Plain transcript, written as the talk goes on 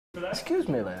Excuse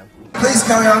me, Liam. Please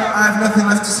carry on. I have nothing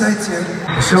left to say to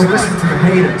you. So listen to the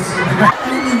haters. How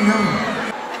do you mean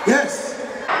no? Yes.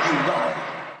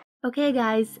 Okay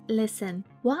guys, listen.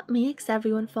 What makes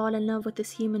everyone fall in love with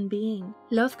this human being?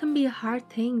 Love can be a hard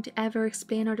thing to ever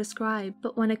explain or describe,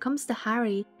 but when it comes to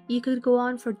Harry, you could go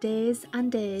on for days and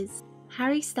days.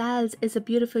 Harry Styles is a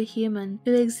beautiful human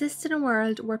who exists in a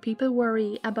world where people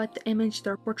worry about the image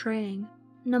they're portraying.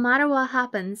 No matter what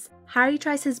happens, Harry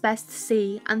tries his best to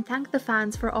see and thank the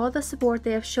fans for all the support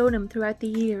they have shown him throughout the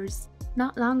years.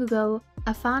 Not long ago,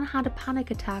 a fan had a panic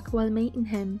attack while meeting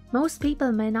him. Most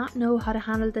people may not know how to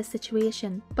handle this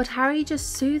situation, but Harry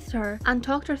just soothed her and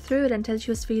talked her through it until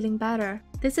she was feeling better.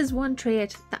 This is one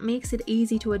trait that makes it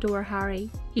easy to adore Harry.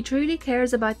 He truly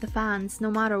cares about the fans no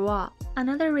matter what.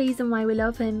 Another reason why we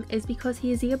love him is because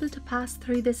he is able to pass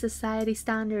through the society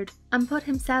standard and put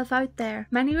himself out there.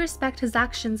 Many respect his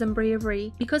actions and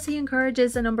bravery because he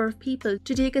encourages a number of people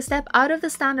to take a step out of the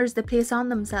standards they place on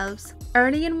themselves.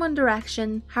 Early in One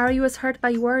Direction, Harry was hurt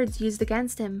by words used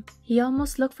against him. He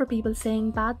almost looked for people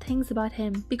saying bad things about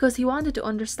him because he wanted to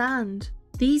understand.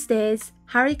 These days,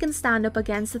 Harry can stand up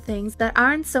against the things that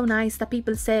aren't so nice that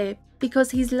people say because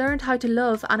he's learned how to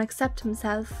love and accept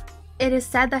himself. It is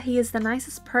said that he is the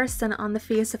nicest person on the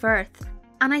face of earth,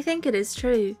 and I think it is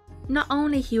true. Not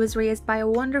only he was raised by a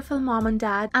wonderful mom and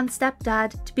dad and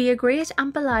stepdad to be a great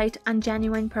and polite and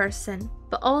genuine person,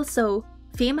 but also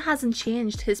fame hasn't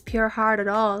changed his pure heart at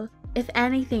all. If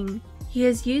anything, he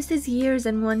has used his years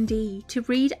in 1D to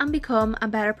read and become a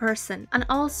better person, and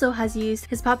also has used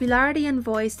his popularity and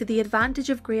voice to the advantage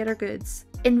of greater goods.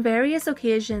 In various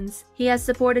occasions, he has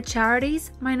supported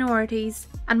charities, minorities,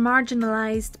 and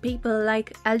marginalised people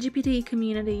like LGBT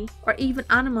community or even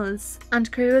animals,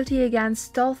 and cruelty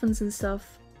against dolphins and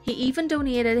stuff. He even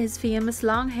donated his famous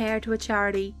long hair to a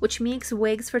charity which makes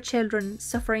wigs for children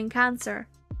suffering cancer.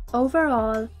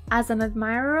 Overall, as an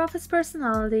admirer of his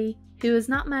personality, who has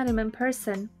not met him in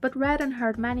person but read and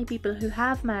heard many people who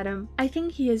have met him, I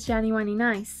think he is genuinely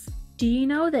nice. Do you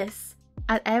know this?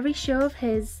 At every show of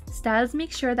his, Styles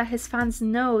makes sure that his fans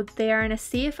know they are in a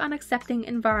safe and accepting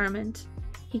environment.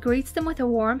 He greets them with a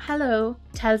warm hello,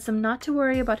 tells them not to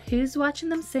worry about who's watching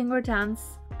them sing or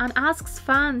dance, and asks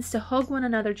fans to hug one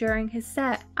another during his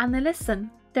set, and they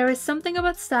listen. There is something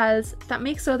about Styles that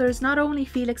makes others not only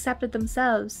feel accepted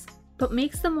themselves, but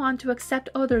makes them want to accept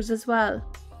others as well.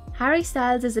 Harry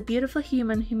Styles is a beautiful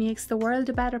human who makes the world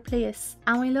a better place,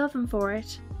 and we love him for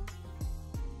it.